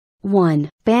1.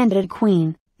 Banded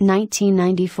Queen,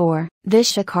 1994.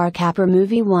 This Shekhar Kapur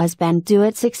movie was banned due to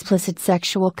its explicit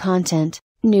sexual content,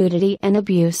 nudity and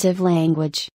abusive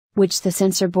language, which the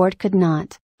censor board could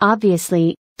not,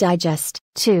 obviously, digest.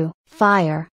 2.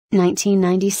 Fire,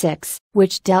 1996,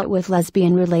 which dealt with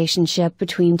lesbian relationship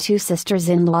between two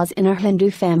sisters-in-laws in a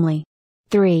Hindu family.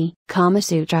 3. Kama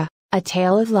Sutra, A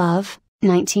Tale of Love,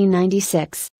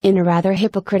 1996. In a rather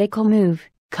hypocritical move,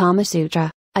 Kama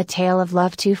Sutra, A Tale of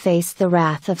Love 2 faced the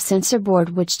wrath of censor board,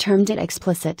 which termed it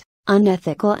explicit,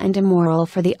 unethical and immoral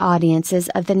for the audiences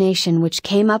of the nation which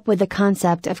came up with the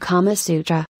concept of Kama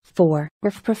Sutra. 4.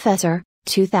 Riff Professor,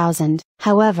 2000.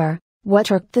 However,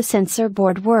 what irked the censor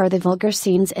board were the vulgar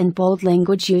scenes and bold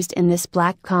language used in this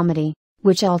black comedy,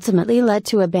 which ultimately led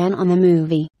to a ban on the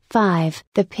movie. 5.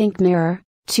 The Pink Mirror,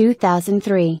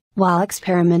 2003. While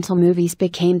experimental movies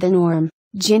became the norm,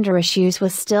 gender issues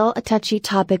was still a touchy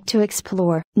topic to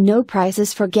explore. No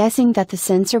prizes for guessing that the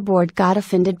censor board got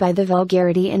offended by the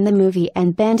vulgarity in the movie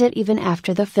and banned it even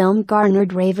after the film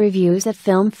garnered rave reviews at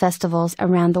film festivals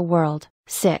around the world.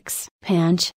 6.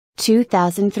 Panch,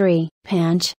 2003.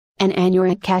 Panch, an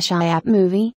Anurag Kashyap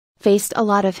movie, faced a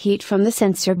lot of heat from the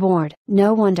censor board.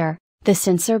 No wonder. The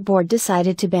censor board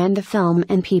decided to ban the film,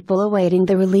 and people awaiting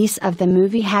the release of the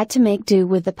movie had to make do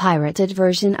with the pirated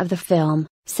version of the film.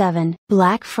 7.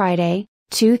 Black Friday,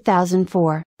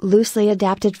 2004, loosely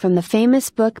adapted from the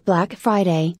famous book Black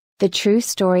Friday, the true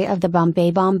story of the Bombay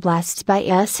bomb blasts by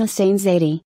S. Hussain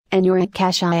Zaidi. Anurag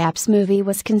Kashyap's movie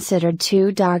was considered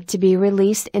too dark to be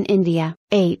released in India.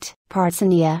 8.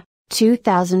 Parthenia,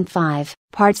 2005,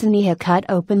 Parthenia cut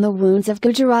open the wounds of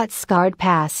Gujarat's scarred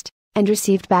past, and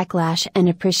received backlash and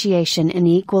appreciation in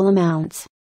equal amounts.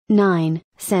 9.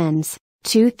 Sense,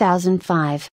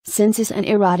 2005, Sense is an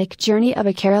erotic journey of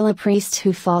a Kerala priest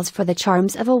who falls for the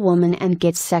charms of a woman and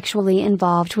gets sexually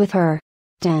involved with her.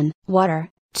 10. Water,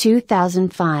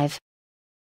 2005.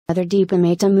 Another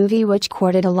Deepamata movie which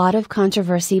courted a lot of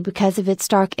controversy because of its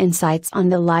dark insights on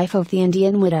the life of the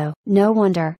Indian widow. No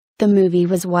wonder. The movie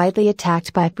was widely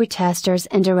attacked by protesters,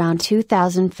 and around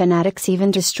 2,000 fanatics even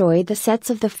destroyed the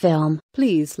sets of the film.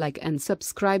 Please like and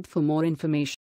subscribe for more information.